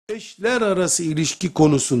Eşler arası ilişki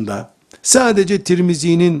konusunda sadece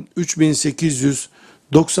Tirmizi'nin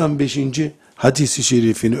 3895. hadisi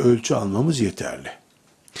şerifini ölçü almamız yeterli.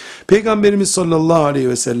 Peygamberimiz sallallahu aleyhi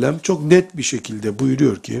ve sellem çok net bir şekilde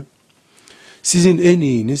buyuruyor ki, sizin en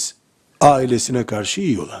iyiniz ailesine karşı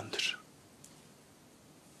iyi olandır.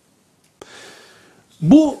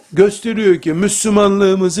 Bu gösteriyor ki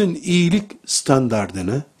Müslümanlığımızın iyilik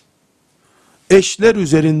standardını eşler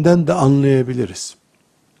üzerinden de anlayabiliriz.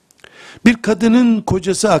 Bir kadının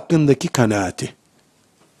kocası hakkındaki kanaati,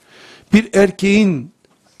 bir erkeğin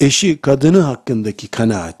eşi kadını hakkındaki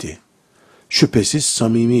kanaati, şüphesiz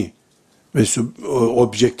samimi ve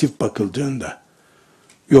objektif bakıldığında,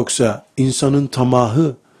 yoksa insanın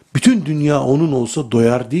tamahı, bütün dünya onun olsa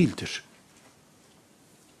doyar değildir.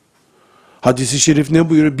 Hadis-i şerif ne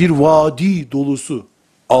buyuruyor? Bir vadi dolusu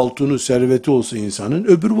altını, serveti olsa insanın,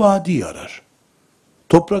 öbür vadiyi arar.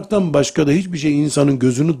 Topraktan başka da hiçbir şey insanın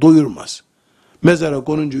gözünü doyurmaz. Mezara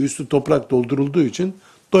konunca üstü toprak doldurulduğu için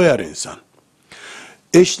doyar insan.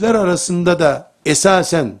 Eşler arasında da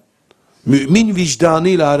esasen mümin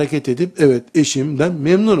vicdanıyla hareket edip, evet eşimden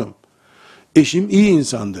memnunum, eşim iyi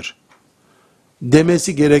insandır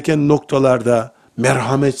demesi gereken noktalarda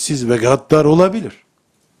merhametsiz ve gaddar olabilir.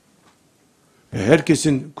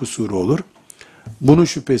 Herkesin kusuru olur. Bunu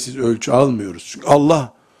şüphesiz ölçü almıyoruz. Çünkü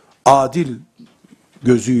Allah adil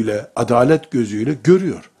gözüyle, adalet gözüyle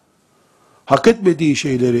görüyor. Hak etmediği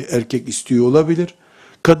şeyleri erkek istiyor olabilir.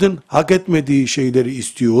 Kadın hak etmediği şeyleri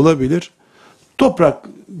istiyor olabilir. Toprak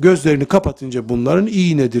gözlerini kapatınca bunların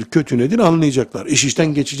iyi nedir, kötü nedir anlayacaklar. İş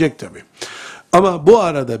işten geçecek tabii. Ama bu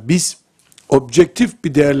arada biz objektif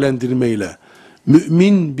bir değerlendirmeyle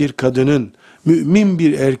mümin bir kadının, mümin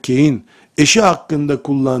bir erkeğin eşi hakkında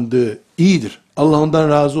kullandığı iyidir, Allah ondan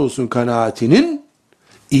razı olsun kanaatinin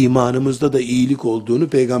imanımızda da iyilik olduğunu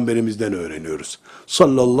peygamberimizden öğreniyoruz.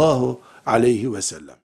 Sallallahu aleyhi ve sellem.